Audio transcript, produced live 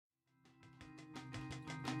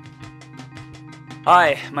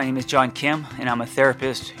Hi, my name is John Kim, and I'm a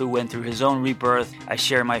therapist who went through his own rebirth. I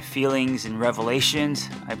share my feelings and revelations.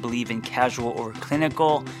 I believe in casual over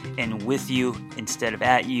clinical and with you instead of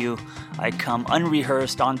at you. I come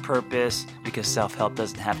unrehearsed on purpose because self-help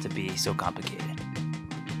doesn't have to be so complicated.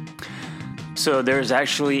 So there's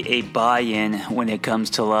actually a buy-in when it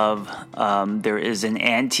comes to love. There is an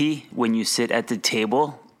ante when you sit at the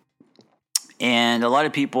table. And a lot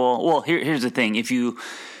of people, well, here's the thing. If you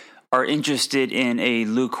are interested in a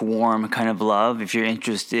lukewarm kind of love, if you're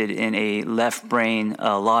interested in a left brain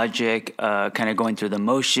logic, kind of going through the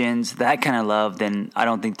motions, that kind of love, then I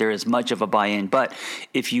don't think there is much of a buy-in. But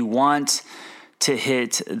if you want to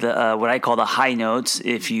hit the what I call the high notes,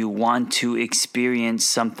 if you want to experience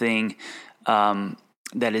something that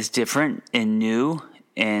is different and new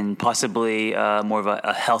and possibly more of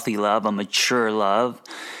a healthy love, a mature love,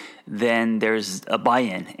 then there's a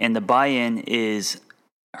buy-in. And the buy-in is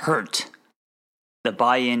hurt. The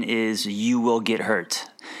buy-in is you will get hurt.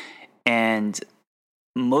 And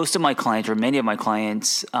most of my clients, or many of my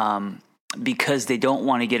clients, because they don't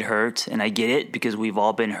want to get hurt, and I get it because we've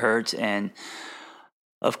all been hurt, and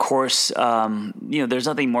of course, there's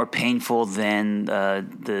nothing more painful than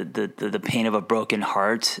the pain of a broken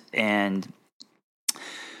heart, and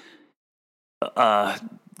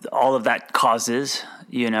all of that causes,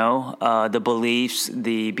 the beliefs,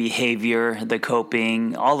 the behavior, the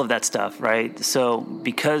coping, all of that stuff, right? So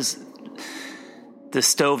because the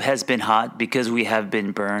stove has been hot, because we have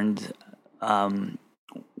been burned,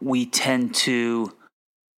 we tend to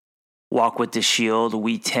walk with the shield.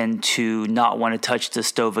 We tend to not want to touch the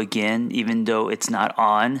stove again, even though it's not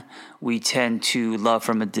on. We tend to love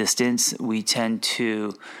from a distance. We tend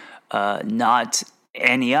to not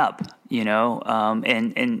ante up,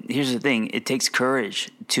 and here's the thing. It takes courage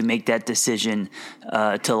to make that decision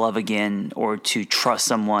to love again, or to trust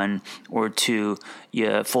someone, or to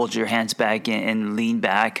fold your hands back and lean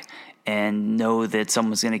back and know that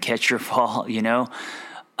someone's going to catch your fall,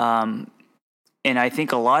 and I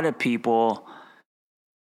think a lot of people,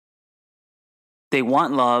 they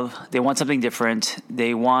want love. They want something different.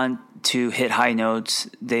 They want to hit high notes.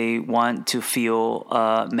 They want to feel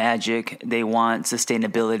magic. They want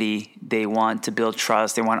sustainability. They want to build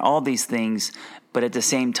trust. They want all these things. But at the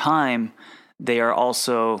same time, they are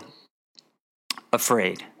also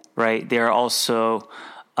afraid, right? They are also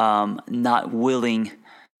not willing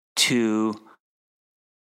to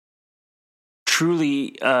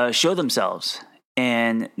truly show themselves.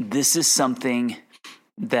 And this is something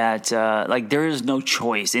that there is no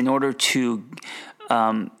choice in order to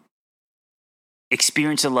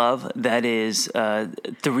experience a love that is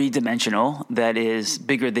three-dimensional, that is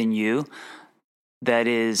bigger than you, that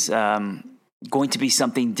is going to be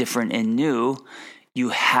something different and new. You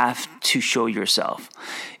have to show yourself.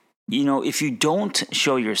 If you don't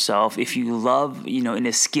show yourself, if you love, in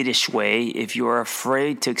a skittish way, if you're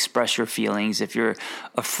afraid to express your feelings, if you're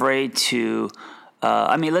afraid to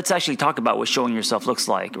let's actually talk about what showing yourself looks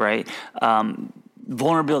like, right?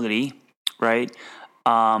 Vulnerability, right?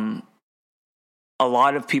 A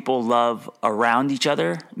lot of people love around each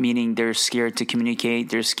other, meaning they're scared to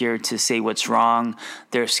communicate. They're scared to say what's wrong.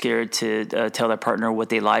 They're scared to tell their partner what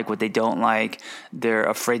they like, what they don't like. They're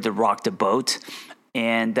afraid to rock the boat.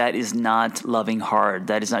 And that is not loving hard.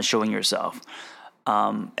 That is not showing yourself.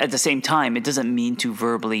 At the same time, it doesn't mean to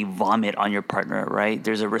verbally vomit on your partner, right?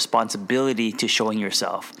 There's a responsibility to showing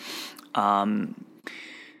yourself.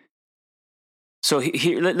 So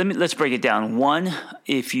here, let's break it down. One,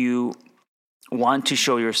 if you want to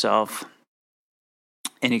show yourself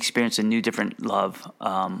and experience a new, different love,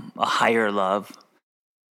 a higher love,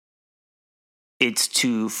 it's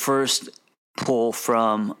to first pull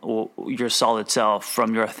from your solid self,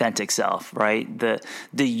 from your authentic self, right? The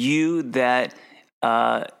you that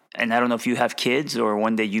and I don't know if you have kids or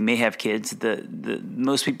one day you may have kids. The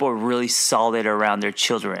most people are really solid around their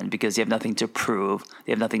children because they have nothing to prove,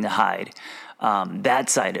 they have nothing to hide. That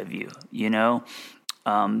side of you,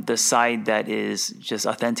 the side that is just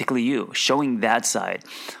authentically you, showing that side,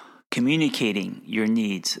 communicating your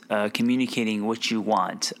needs, communicating what you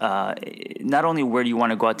want, not only where do you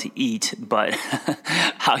want to go out to eat, but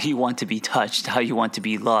how you want to be touched, how you want to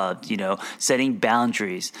be loved, setting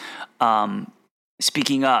boundaries,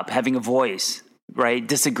 speaking up, having a voice, right?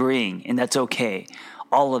 Disagreeing, and that's okay.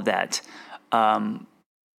 All of that.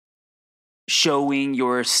 Showing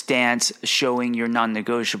your stance, showing your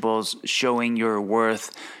non-negotiables, showing your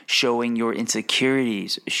worth, showing your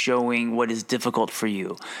insecurities, showing what is difficult for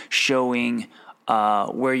you, showing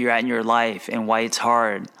where you're at in your life and why it's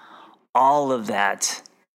hard. All of that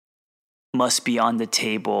must be on the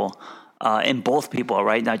table in both people,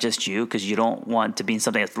 right? Not just you, because you don't want to be in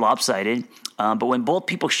something that's lopsided. But when both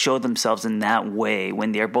people show themselves in that way,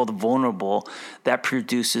 when they're both vulnerable, that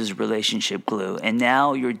produces relationship glue. And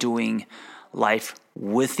now you're doing life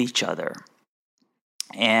with each other.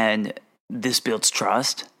 And this builds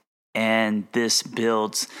trust. And this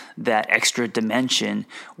builds that extra dimension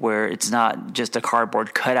where it's not just a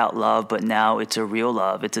cardboard cutout love, but now it's a real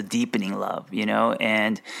love. It's a deepening love,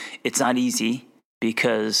 and it's not easy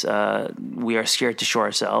because we are scared to show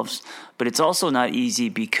ourselves. But it's also not easy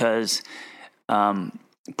because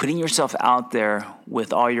putting yourself out there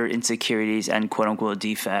with all your insecurities and quote unquote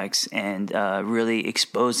defects and really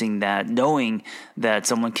exposing that, knowing that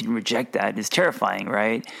someone can reject that is terrifying,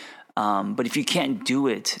 right? But if you can't do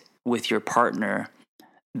it with your partner,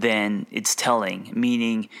 then it's telling,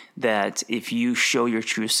 meaning that if you show your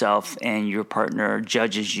true self and your partner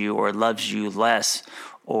judges you or loves you less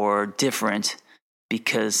or different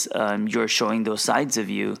because you're showing those sides of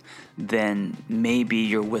you, then maybe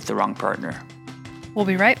you're with the wrong partner. We'll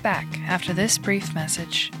be right back after this brief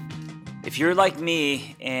message. If you're like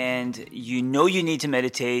me and you know you need to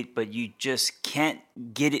meditate, but you just can't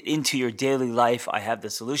get it into your daily life, I have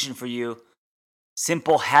the solution for you.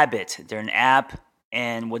 Simple Habit. They're an app,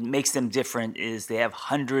 and what makes them different is they have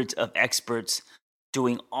hundreds of experts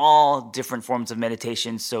doing all different forms of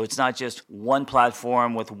meditation. So it's not just one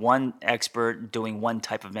platform with one expert doing one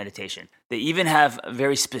type of meditation. They even have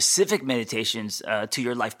very specific meditations to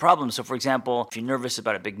your life problems. So for example, if you're nervous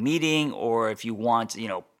about a big meeting, or if you want,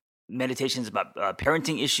 meditations about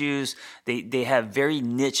parenting issues, they have very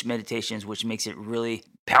niche meditations, which makes it really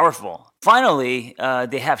powerful. Finally,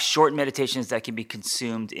 they have short meditations that can be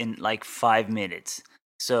consumed in like 5 minutes.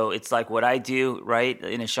 So it's like what I do, right?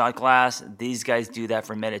 In a shot class, these guys do that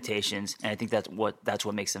for meditations. And I think that's what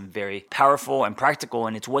makes them very powerful and practical.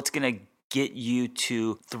 And it's what's going to get you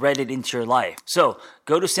to thread it into your life. So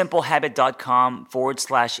go to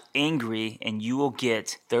simplehabit.com/angry and you will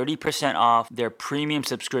get 30% off their premium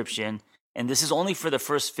subscription. And this is only for the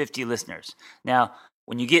first 50 listeners. Now,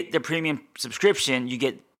 when you get the premium subscription, you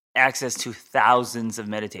get access to thousands of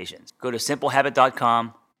meditations. Go to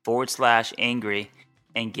simplehabit.com/angry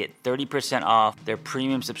and get 30% off their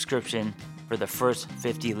premium subscription for the first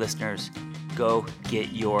 50 listeners. Go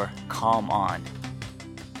get your calm on.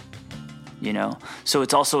 So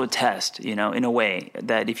it's also a test, in a way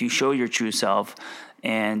that if you show your true self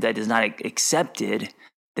and that is not accepted,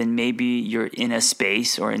 then maybe you're in a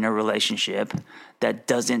space or in a relationship that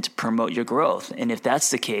doesn't promote your growth. And if that's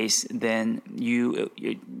the case, then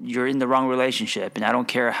you're in the wrong relationship. And I don't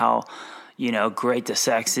care how, great the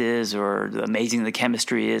sex is or amazing the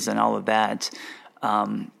chemistry is and all of that.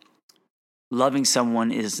 Loving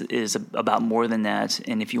someone is about more than that.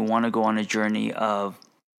 And if you want to go on a journey of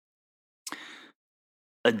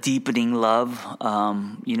a deepening love,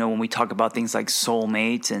 when we talk about things like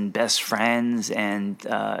soulmates and best friends and,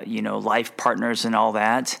 life partners and all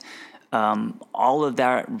that, all of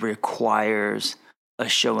that requires a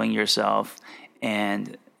showing yourself.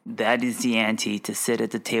 And that is the ante to sit at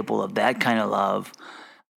the table of that kind of love.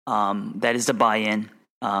 That is the buy-in.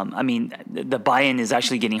 The buy-in is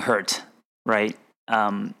actually getting hurt, right?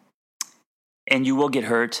 And you will get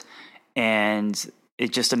hurt, and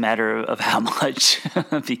it's just a matter of how much,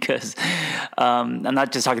 because I'm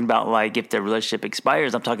not just talking about like if the relationship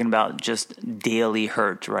expires. I'm talking about just daily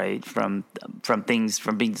hurt, right? From things,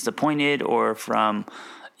 from being disappointed or from,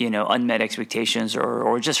 unmet expectations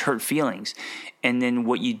or just hurt feelings. And then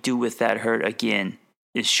what you do with that hurt, again,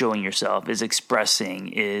 is showing yourself, is expressing,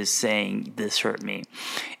 is saying, this hurt me.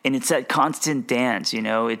 And it's that constant dance,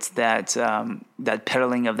 it's that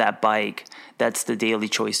pedaling of that bike. That's the daily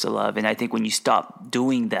choice to love. And I think when you stop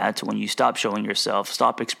doing that, when you stop showing yourself,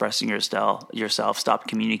 stop expressing yourself, stop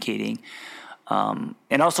communicating.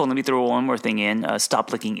 And also, let me throw one more thing in,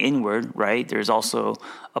 stop looking inward, right? There's also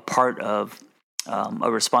a part of a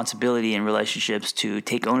responsibility in relationships to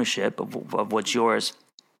take ownership of what's yours.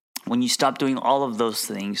 When you stop doing all of those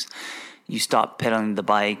things, you stop pedaling the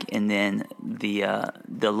bike, and then the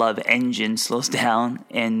love engine slows down,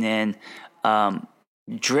 and then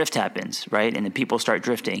drift happens, right? And then people start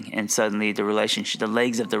drifting, and suddenly the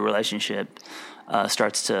legs of the relationship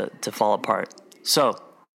starts to fall apart. So,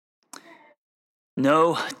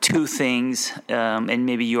 know two things, and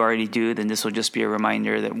maybe you already do. Then this will just be a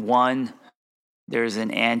reminder that one, there's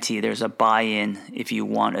a buy-in if you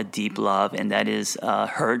want a deep love, and that is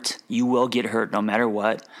hurt. You will get hurt no matter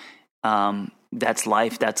what. That's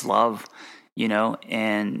life, that's love,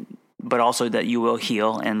 but also that you will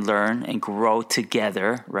heal and learn and grow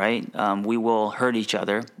together, right? We will hurt each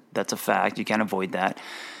other. That's a fact. You can't avoid that.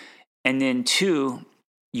 And then two,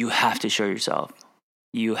 you have to show yourself.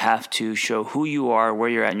 You have to show who you are, where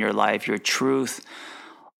you're at in your life, your truth,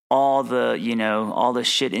 all the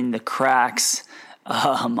shit in the cracks,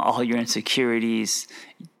 all your insecurities.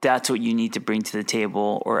 That's what you need to bring to the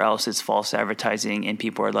table, or else it's false advertising and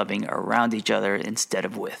people are loving around each other instead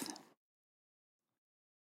of with.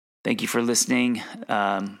 Thank you for listening.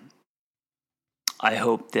 I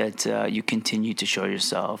hope that you continue to show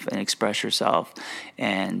yourself and express yourself,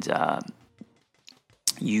 and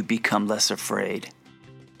you become less afraid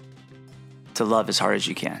to love as hard as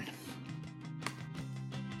you can.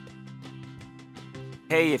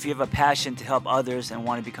 Hey, if you have a passion to help others and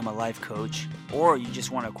want to become a life coach, or you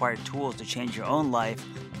just want to acquire tools to change your own life,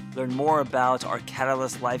 learn more about our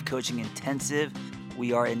Catalyst Life Coaching Intensive.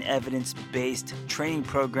 We are an evidence-based training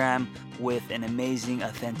program with an amazing,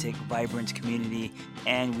 authentic, vibrant community,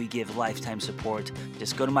 and we give lifetime support.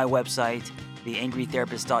 Just go to my website,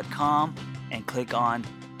 theangrytherapist.com, and click on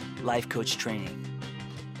Life Coach Training.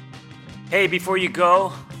 Hey, before you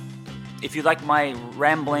go, if you like my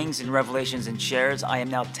ramblings and revelations and shares, I am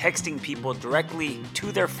now texting people directly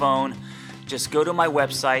to their phone. Just go to my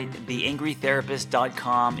website,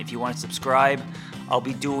 theangrytherapist.com. If you want to subscribe, I'll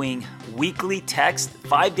be doing weekly text,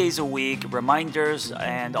 5 days a week, reminders,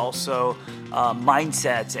 and also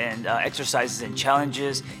mindsets and exercises and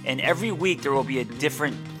challenges. And every week there will be a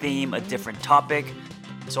different theme, a different topic.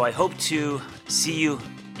 So I hope to see you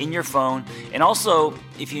in your phone. And also,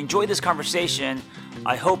 if you enjoy this conversation,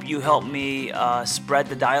 I hope you help me spread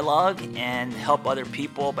the dialogue and help other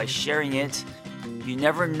people by sharing it. You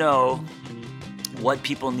never know what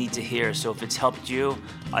people need to hear. So if it's helped you,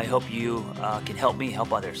 I hope you can help me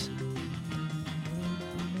help others.